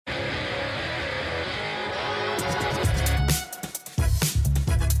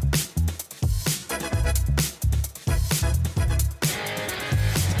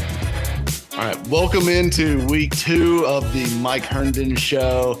Welcome into week 2 of the Mike Herndon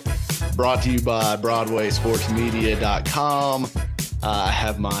Show, brought to you by BroadwaySportsMedia.com. I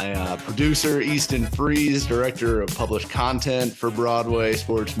have my producer, Easton Freeze, director of published content for Broadway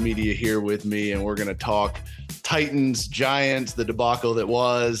Sports Media, here with me, and we're going to talk Titans, Giants, the debacle that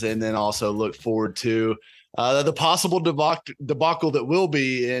was, and then also look forward to the possible debacle that will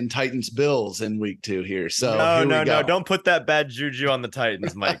be in Titans Bills in week 2 here. So no, don't put that bad juju on the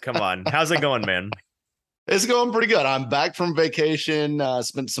Titans, Mike. Come on. How's it going, man? It's going pretty good. I'm back from vacation,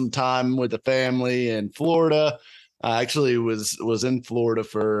 spent some time with the family in Florida. I actually was in Florida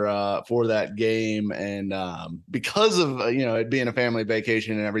for that game. And because of, it being a family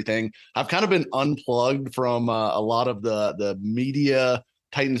vacation and everything, I've kind of been unplugged from a lot of the media,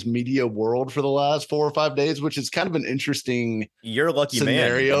 Titans media world for the last 4 or 5 days, which is kind of an interesting You're a lucky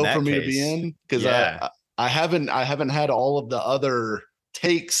scenario man for me to be in, because I haven't had all of the other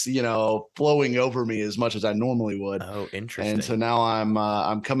takes, flowing over me as much as I normally would. Oh, interesting. And so now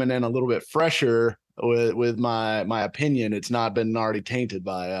I'm coming in a little bit fresher with my opinion. It's not been already tainted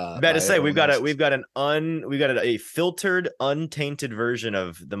by about to say we've got a filtered, untainted version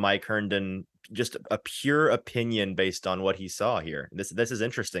of the Mike Herndon, just a pure opinion based on what he saw here. This is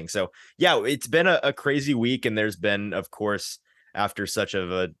interesting. So yeah, it's been a crazy week, and there's been, of course, after such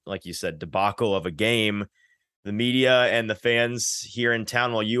of a, like you said, debacle of a game, the media and the fans here in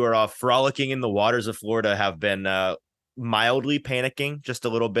town, while you are off frolicking in the waters of Florida, have been mildly panicking just a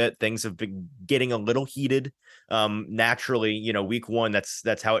little bit. Things have been getting a little heated. Naturally, week 1,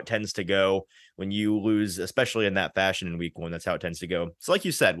 that's how it tends to go when you lose, especially in that fashion in week 1. That's how it tends to go. So like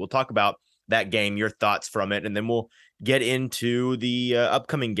you said, we'll talk about that game, your thoughts from it, and then we'll get into the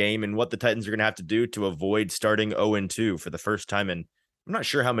upcoming game and what the Titans are going to have to do to avoid starting 0-2 for the first time in, I'm not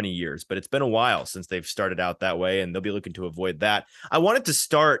sure how many years, but it's been a while since they've started out that way, and they'll be looking to avoid that. I wanted to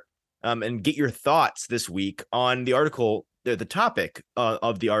start and get your thoughts this week on the article, the topic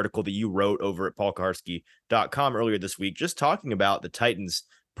of the article that you wrote over at paulkaharski.com earlier this week, just talking about the Titans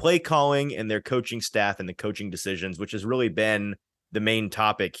play calling and their coaching staff and the coaching decisions, which has really been the main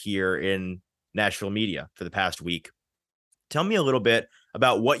topic here in Nashville media for the past week. Tell me a little bit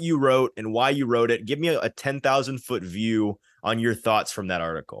about what you wrote and why you wrote it. Give me a 10,000-foot view on your thoughts from that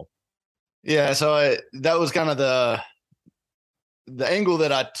article. Yeah, so that was kind of the angle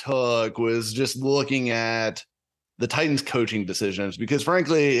that I took, was just looking at the Titans coaching decisions, because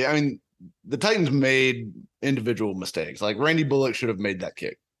frankly, I mean, the Titans made individual mistakes. Like Randy Bullock should have made that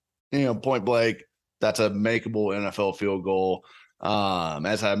kick, point blank. That's a makeable NFL field goal.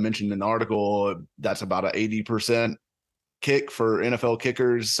 As I mentioned in the article, that's about an 80% kick for NFL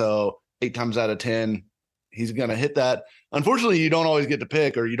kickers. So 8 times out of 10, he's going to hit that. Unfortunately, you don't always get to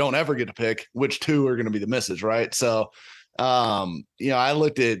pick, or you don't ever get to pick which 2 are going to be the misses, right? So, I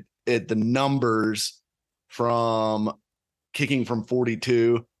looked at the numbers from kicking from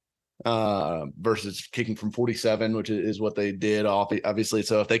 42 versus kicking from 47, which is what they did, obviously.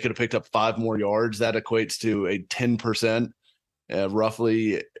 So if they could have picked up 5 more yards, that equates to a 10%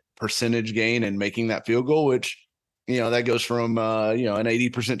 roughly percentage gain in making that field goal, which, that goes from, an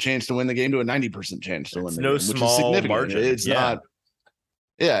 80% chance to win the game to a 90% chance to win the game, which is significant. Margin. It's not.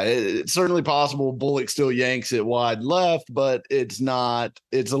 Yeah, it's certainly possible Bullock still yanks it wide left, but it's not.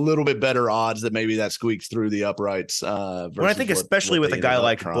 It's a little bit better odds that maybe that squeaks through the uprights. Well, I think especially with a guy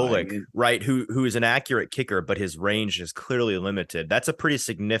like Bullock, right, who is an accurate kicker, but his range is clearly limited. That's a pretty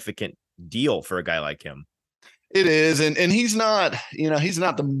significant deal for a guy like him. It is, and he's not, he's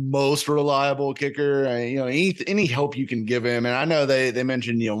not the most reliable kicker. Any help you can give him, and I know they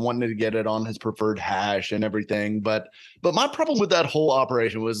mentioned, wanting to get it on his preferred hash and everything, but my problem with that whole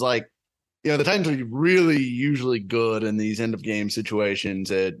operation was, like, the Titans are really usually good in these end of game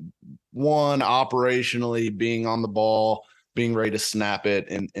situations at operationally being on the ball, being ready to snap it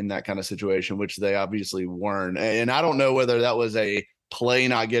in that kind of situation, which they obviously weren't. And I don't know whether that was a play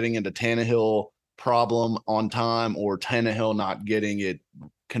not getting into Tannehill problem on time, or Tannehill not getting it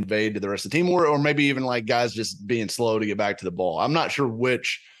conveyed to the rest of the team, or maybe even like guys just being slow to get back to the ball. I'm not sure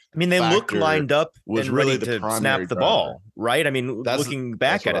which. I mean, they look lined up and really ready to snap the ball, right? I mean, looking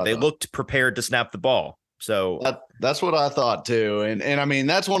back at it, they looked prepared to snap the ball. So that's what I thought too. And I mean,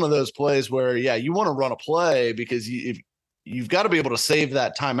 that's one of those plays where, yeah, you want to run a play because you've got to be able to save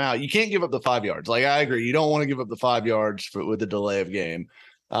that timeout. You can't give up the 5 yards. Like, I agree, you don't want to give up the 5 yards with the delay of game.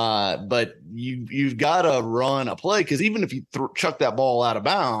 But you've got to run a play, because even if you chuck that ball out of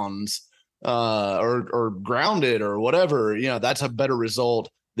bounds or ground it or whatever, that's a better result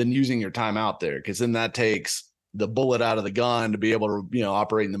than using your timeout there, because then that takes the bullet out of the gun to be able to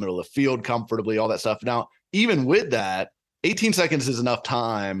operate in the middle of the field comfortably, all that stuff. Now, even with that, 18 seconds is enough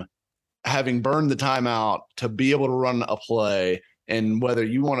time having burned the timeout to be able to run a play. And whether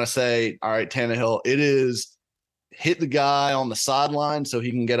you want to say, all right, Tannehill, it is hit the guy on the sideline so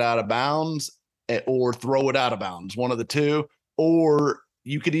he can get out of bounds, or throw it out of bounds, one of the two. Or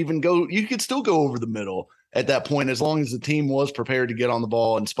you could still go over the middle at that point, as long as the team was prepared to get on the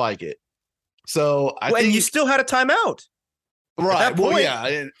ball and spike it. So I think you still had a timeout. Right. Well,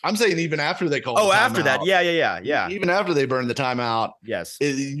 yeah. I'm saying even after they called. Oh, after that. Yeah. Even after they burned the timeout. Yes.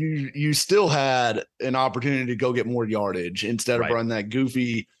 You still had an opportunity to go get more yardage instead of running that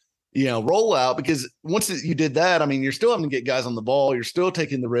goofy, rollout, because once you did that, I mean, you're still having to get guys on the ball. You're still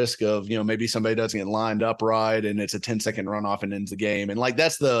taking the risk of, maybe somebody doesn't get lined up right and it's a 10-second runoff and ends the game. And like,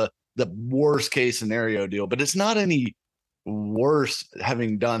 that's the worst case scenario deal, but it's not any worse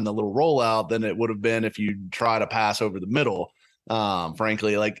having done the little rollout than it would have been if you try to pass over the middle.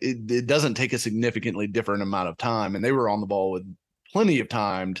 Frankly, like it doesn't take a significantly different amount of time, and they were on the ball with plenty of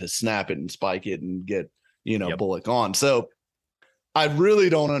time to snap it and spike it and get, Bullock on. So I really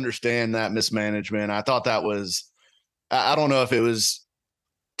don't understand that mismanagement. I thought that was, I don't know if it was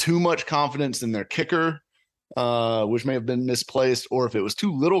too much confidence in their kicker, which may have been misplaced, or if it was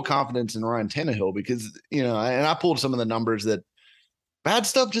too little confidence in Ryan Tannehill, because, and I pulled some of the numbers that bad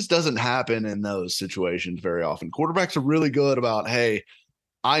stuff just doesn't happen in those situations very often. Quarterbacks are really good about, hey,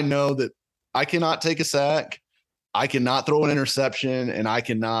 I know that I cannot take a sack, I cannot throw an interception, and I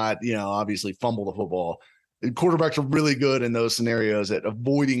cannot, obviously fumble the football. Quarterbacks are really good in those scenarios at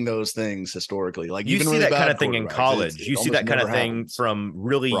avoiding those things historically. Like, you see that kind of thing in college. You see that kind of thing from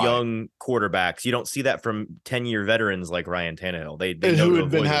really young quarterbacks. You don't see that from 10-year veterans like Ryan Tannehill. They who had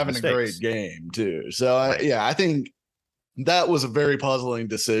been having a great game too. So I think that was a very puzzling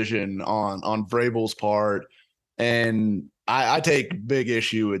decision on Vrabel's part, and I take big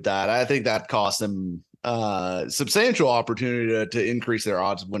issue with that. I think that cost them substantial opportunity to increase their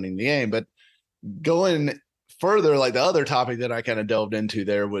odds of winning the game. But going further, like the other topic that I kind of delved into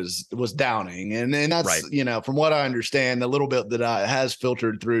there was Downing, and that's from what I understand, the little bit that has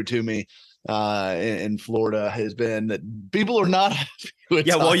filtered through to me in Florida has been that people are not happy with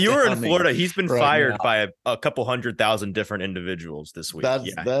while you were in Florida, he's been fired by a couple 100,000 different individuals this week.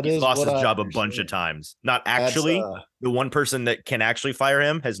 He's lost his job a bunch of times. Not actually, the one person that can actually fire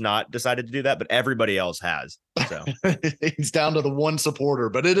him has not decided to do that, but everybody else has. So he's down to the one supporter,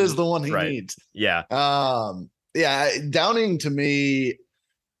 but it is the one he needs. Yeah. Downing, to me,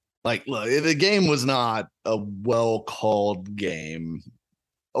 like, look, the game was not a well called game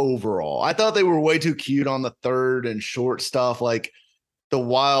overall. I thought they were way too cute on the third and short stuff, like the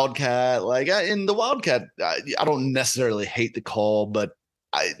Wildcat. Like, in the Wildcat, I don't necessarily hate the call, but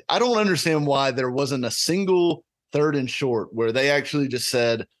I don't understand why there wasn't a single third and short where they actually just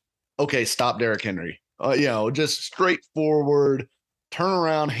said, okay, stop Derrick Henry. Just straightforward, turn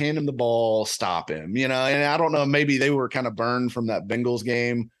around, hand him the ball, stop him, and I don't know, maybe they were kind of burned from that Bengals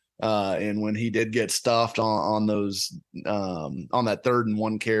game. And when he did get stuffed on those, on that 3rd and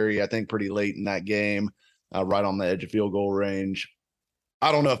 1 carry, I think pretty late in that game, right on the edge of field goal range.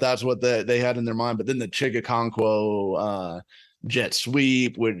 I don't know if that's what they had in their mind, but then the Chigakonkwo jet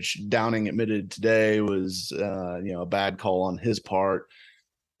sweep, which Downing admitted today was, a bad call on his part.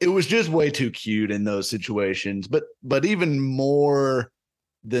 It was just way too cute in those situations, but even more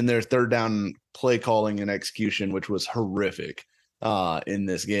than their third down play calling and execution, which was horrific in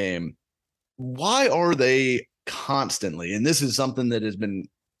this game. Why are they constantly, and this is something that has been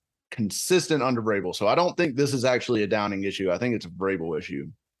consistent under Vrabel, so I don't think this is actually a Downing issue. I think it's a Vrabel issue.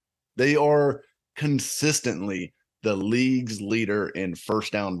 They are consistently the league's leader in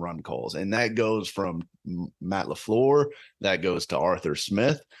first down run calls, and that goes from Matt LaFleur, that goes to Arthur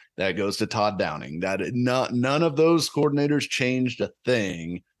Smith, that goes to Todd Downing. None of those coordinators changed a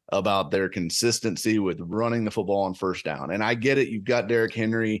thing about their consistency with running the football on first down. And I get it. You've got Derrick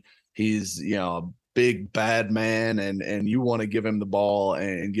Henry. He's, a big bad man, and you want to give him the ball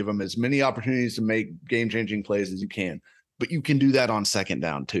and give him as many opportunities to make game-changing plays as you can. But you can do that on second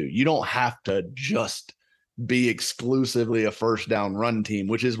down too. You don't have to just be exclusively a first down run team,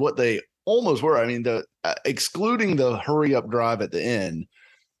 which is what they almost were. I mean, excluding the hurry up drive at the end,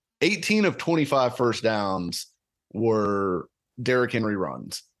 18 of 25 first downs were Derrick Henry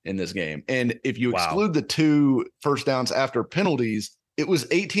runs in this game. And if you exclude the 2 first downs after penalties, it was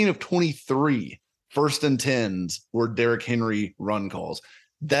 18 of 23 first and 10s were Derrick Henry run calls.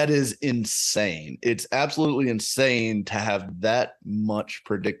 That is insane. It's absolutely insane to have that much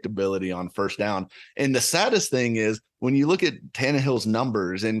predictability on first down. And the saddest thing is when you look at Tannehill's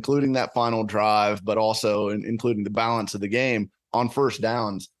numbers, including that final drive, but also including the balance of the game on first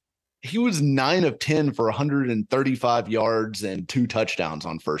downs, he was 9 of 10 for 135 yards and 2 touchdowns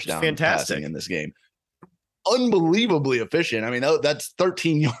on first down passing in this game. Unbelievably efficient. I mean, that's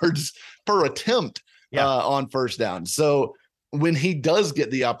 13 yards per attempt on first down. So when he does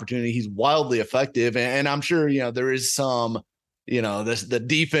get the opportunity, he's wildly effective. And I'm sure, there is some, the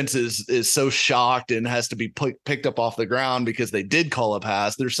defense is so shocked and has to be picked up off the ground because they did call a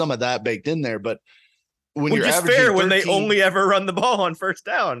pass. There's some of that baked in there, but when you're averaging fair when they only ever run the ball on first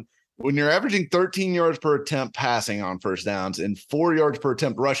down. When you're averaging 13 yards per attempt passing on first downs and 4 yards per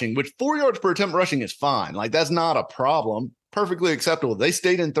attempt rushing, which 4 yards per attempt rushing is fine. Like, that's not a problem. Perfectly acceptable. They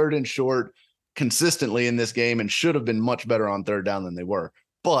stayed in third and short consistently in this game and should have been much better on third down than they were.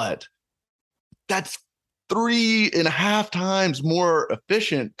 But that's 3.5 times more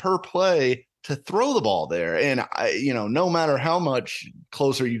efficient per play to throw the ball there. And no matter how much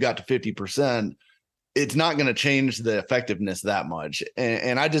closer you got to 50%, it's not going to change the effectiveness that much.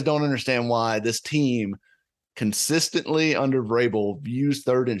 And I just don't understand why this team consistently under Vrabel views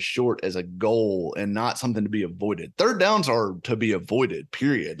third and short as a goal and not something to be avoided. Third downs are to be avoided,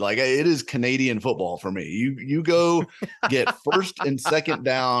 period. Like, it is Canadian football for me. You go get first and second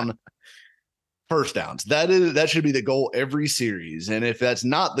down first downs. That should be the goal every series. And if that's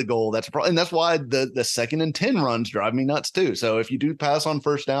not the goal, that's a problem. And that's why the second and 10 runs drive me nuts too. So if you do pass on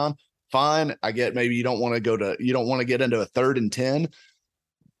first down, fine. I get maybe you don't want to get into a third and 10,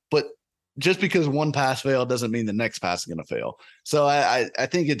 but just because one pass failed doesn't mean the next pass is going to fail. So I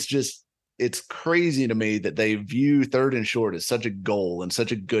think it's crazy to me that they view third and short as such a goal and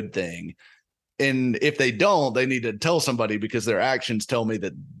such a good thing. And if they don't, they need to tell somebody, because their actions tell me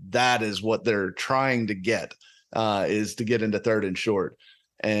that is what they're trying to get, is to get into third and short.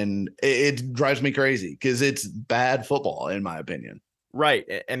 And it drives me crazy because it's bad football, in my opinion.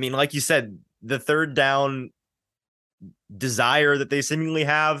 Right. I mean, like you said, the third down desire that they seemingly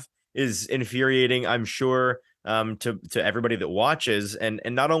have is infuriating, I'm sure, to everybody that watches. And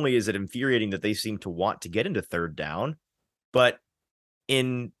not only is it infuriating that they seem to want to get into third down, but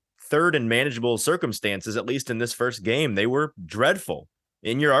in third and manageable circumstances, at least in this first game, they were dreadful.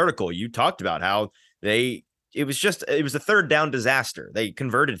 In your article, you talked about how it was a third down disaster. They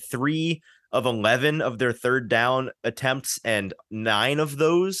converted 3 of 11 of their third down attempts, and 9 of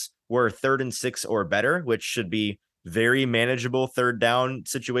those were 3rd and 6 or better, which should be very manageable third down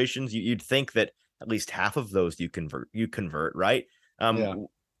situations. You'd think that at least half of those you convert, right?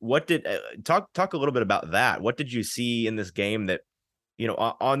 What did talk a little bit about that? What did you see in this game that,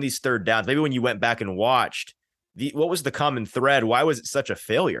 on these third downs, maybe when you went back and watched, what was the common thread? Why was it such a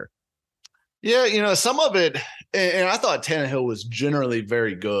failure? Yeah, some of it, and I thought Tannehill was generally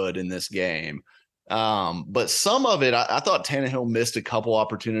very good in this game. But some of it, I thought Tannehill missed a couple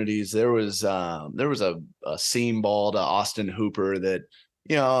opportunities. There was a seam ball to Austin Hooper that,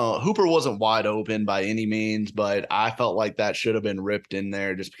 Hooper wasn't wide open by any means, but I felt like that should have been ripped in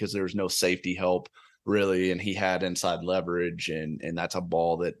there just because there was no safety help really, and he had inside leverage, and that's a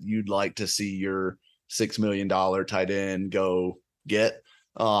ball that you'd like to see your $6 million tight end go get.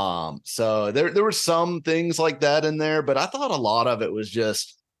 So there were some things like that in there, but I thought a lot of it was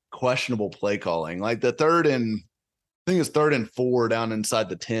just questionable play calling. Like the 3rd and 4 down inside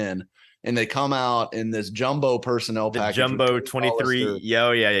the 10, and they come out in this jumbo personnel package. Jumbo 23.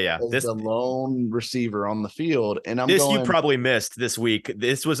 Yeah. This the lone receiver on the field. And you probably missed this week.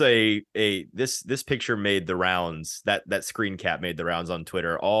 This was this picture made the rounds. That screen cap made the rounds on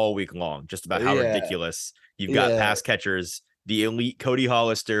Twitter all week long, just about how ridiculous. You've got pass catchers, the elite Cody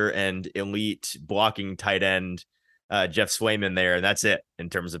Hollister and elite blocking tight end Jeff Swayman there, and that's it in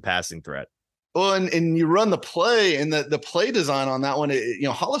terms of passing threat. Well, and you run the play, and the play design on that one,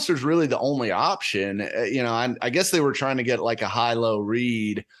 Hollister's really the only option. I guess they were trying to get like a high-low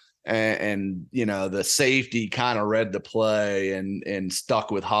read, and the safety kind of read the play and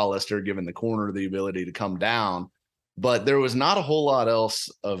stuck with Hollister, giving the corner the ability to come down. But there was not a whole lot else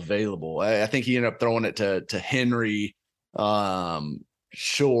available. I think he ended up throwing it to Henry,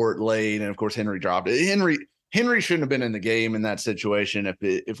 short lane, and of course Henry dropped it. Henry shouldn't have been in the game in that situation.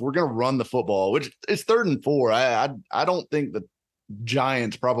 If we're going to run the football, which it's 3rd and 4, I don't think the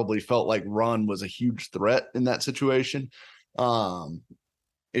Giants probably felt like run was a huge threat in that situation.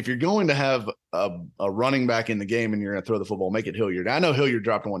 If you're going to have a running back in the game and you're going to throw the football, make it Hilliard. I know Hilliard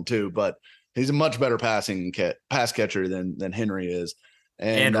dropped one too, but he's a much better pass catcher than Henry is.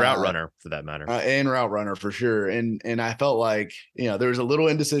 And route runner for that matter. And route runner for sure. And I felt like, there was a little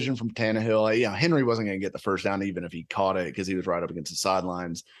indecision from Tannehill. Henry wasn't going to get the first down even if he caught it because he was right up against the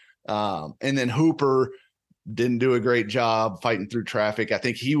sidelines. And then Hooper didn't do a great job fighting through traffic. I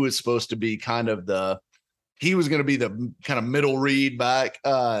think he was supposed to be kind of the he was going to be the kind of middle read back.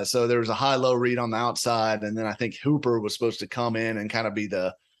 So there was a high-low read on the outside. And then I think Hooper was supposed to come in and kind of be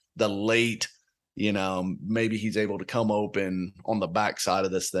the late, maybe he's able to come open on the backside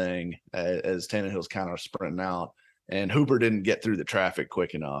of this thing as Tannehill's kind of sprinting out. And Hooper didn't get through the traffic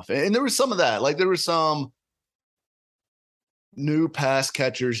quick enough. And there was some of that. Like there was some new pass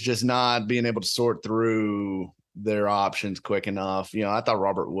catchers just not being able to sort through their options quick enough. I thought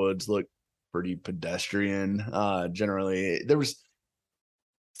Robert Woods looked pretty pedestrian. Generally, there was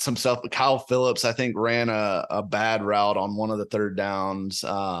some stuff. Kyle Phillips, I think, ran a bad route on one of the third downs,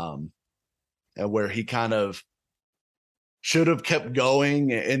 where he kind of should have kept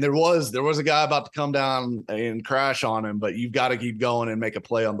going. And there was a guy about to come down and crash on him, but you've got to keep going and make a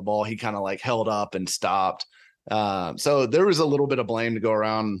play on the ball. He kind of like held up and stopped. So there was a little bit of blame to go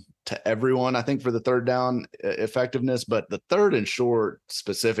around to everyone, I think, for the third down effectiveness, but the third and short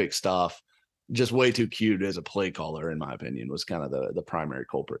specific stuff, just way too cute as a play caller, in my opinion, was kind of the primary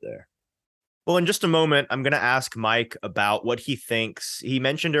culprit there. Well, in just a moment, I'm going to ask Mike about what he thinks. He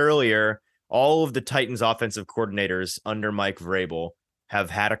mentioned earlier all of the Titans offensive coordinators under Mike Vrabel have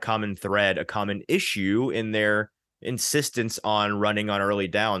had a common thread, a common issue in their insistence on running on early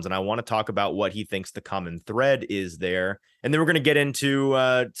downs. And I want to talk about what he thinks the common thread is there. And then we're going to get into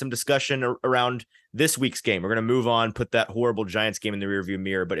some discussion around this week's game. We're going to move on, put that horrible Giants game in the rearview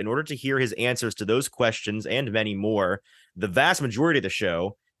mirror. But in order to hear his answers to those questions and many more, the vast majority of the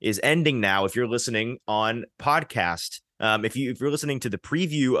show is ending now. If you're listening on podcast, if you're listening to the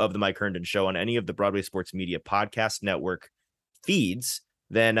preview of the Mike Herndon Show on any of the Broadway Sports Media Podcast Network feeds,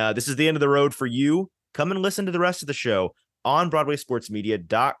 then this is the end of the road for you. Come and listen to the rest of the show on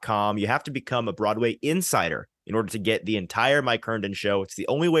BroadwaySportsMedia.com. You have to become a Broadway insider in order to get the entire Mike Herndon Show. It's the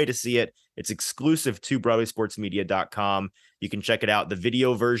only way to see it. It's exclusive to BroadwaySportsMedia.com. You can check it out. The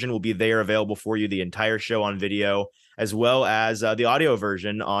video version will be there available for you, the entire show on video, as well as the audio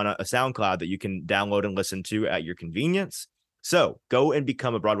version on a SoundCloud that you can download and listen to at your convenience. So go and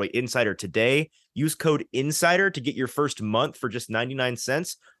become a Broadway insider today. Use code INSIDER to get your first month for just 99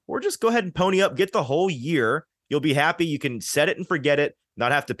 cents, or just go ahead and pony up, get the whole year. You'll be happy. You can set it and forget it,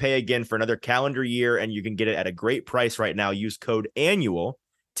 not have to pay again for another calendar year, and you can get it at a great price right now. Use code ANNUAL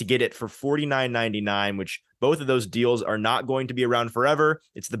to get it for $49.99, which both of those deals are not going to be around forever.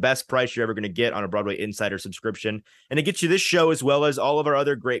 It's the best price you're ever going to get on a Broadway Insider subscription. And it gets you this show as well as all of our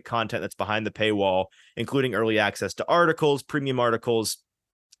other great content that's behind the paywall, including early access to articles, premium articles,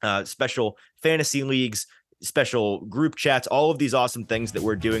 special fantasy leagues, special group chats, all of these awesome things that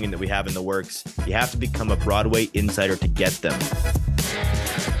we're doing and that we have in the works. You have to become a Broadway Insider to get them.